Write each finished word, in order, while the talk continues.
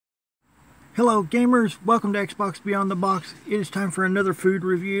Hello gamers, welcome to Xbox Beyond the Box. It is time for another food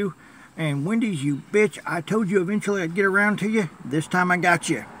review. And Wendy's, you bitch, I told you eventually I'd get around to you. This time I got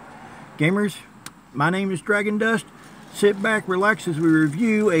you. Gamers, my name is Dragon Dust. Sit back, relax as we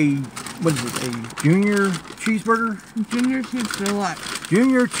review a, what is it, a Junior Cheeseburger? Junior Cheese Deluxe.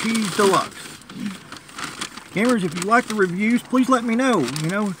 Junior Cheese Deluxe. Gamers, if you like the reviews, please let me know.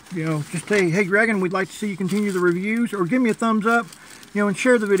 Just say, hey Dragon, we'd like to see you continue the reviews, or give me a thumbs up. And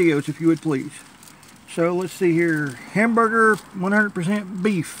share the videos if you would please. So let's see here. Hamburger, 100%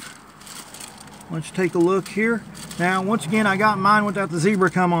 beef. Let's take a look here. Now, once again, I got mine without the zebra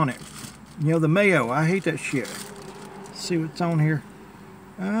come on it. The mayo. I hate that shit. Let's see what's on here.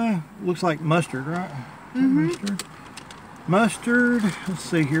 Looks like mustard, right? Mustard. Mustard. Let's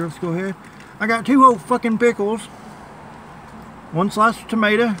see here. Let's go ahead. I got 2 whole fucking pickles. 1 slice of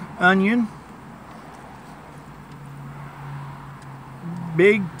tomato, onion.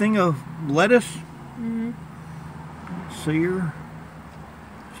 Big thing of lettuce. Let's see here.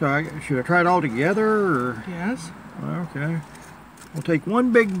 So should I try it all together, or? Yes. Okay. We'll take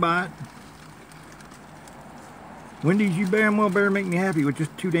 1 big bite. Wendy's, you damn well better make me happy with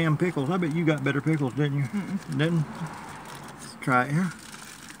just 2 damn pickles. I bet you got better pickles, didn't you? Didn't? Let's try it here.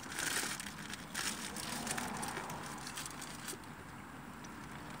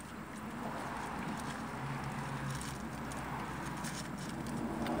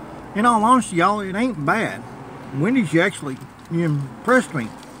 In all honesty, y'all, it ain't bad. Wendy's, you actually impressed me.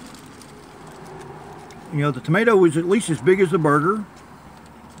 The tomato was at least as big as the burger.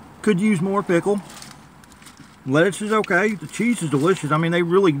 Could use more pickle. Lettuce is okay. The cheese is delicious. I mean, they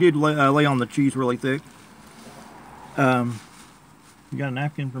really did lay on the cheese really thick. You got a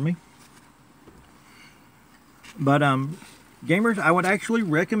napkin for me? But, gamers, I would actually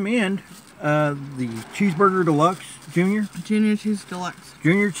recommend the Cheeseburger Deluxe Junior Cheese Deluxe.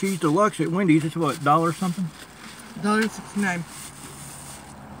 Junior Cheese Deluxe at Wendy's. It's what, $1 something? $1.69.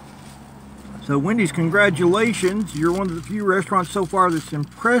 So Wendy's, congratulations. You're one of the few restaurants so far that's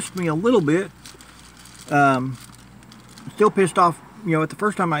impressed me a little bit. Still pissed off, at the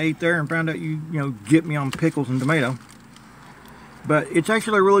first time I ate there and found out you gypped me on pickles and tomato. But it's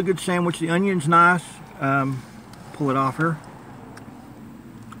actually a really good sandwich. The onion's nice. Pull it off here.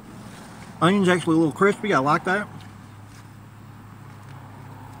 Onion's actually a little crispy. I like that.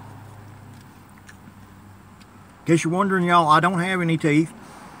 In case you're wondering, y'all, I don't have any teeth.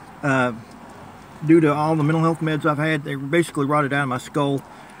 Due to all the mental health meds I've had, they basically rotted out of my skull,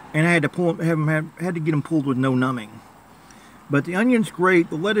 and I had to had to get them pulled with no numbing. But the onion's great.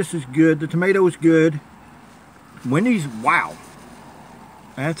 The lettuce is good. The tomato is good. Wendy's, wow.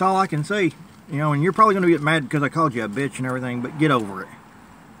 That's all I can say. And you're probably going to get mad because I called you a bitch and everything, but get over it.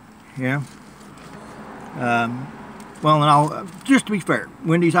 Yeah. Well, and just to be fair,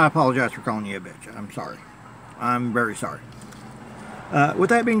 Wendy's, I apologize for calling you a bitch. I'm sorry. I'm very sorry.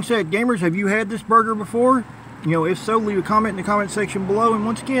 With that being said, gamers, have you had this burger before? If so, leave a comment in the comment section below. And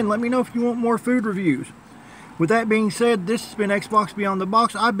once again, let me know if you want more food reviews. With that being said, this has been Xbox Beyond the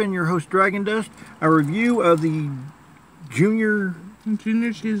Box. I've been your host, Dragon Dust. A review of the Junior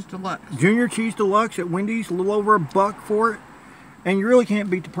Cheese Deluxe. Junior Cheese Deluxe at Wendy's. A little over $1 for it. And you really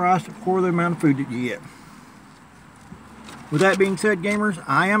can't beat the price for the amount of food that you get. With that being said, gamers,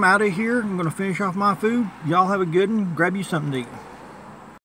 I am out of here. I'm going to finish off my food. Y'all have a good one. Grab you something to eat.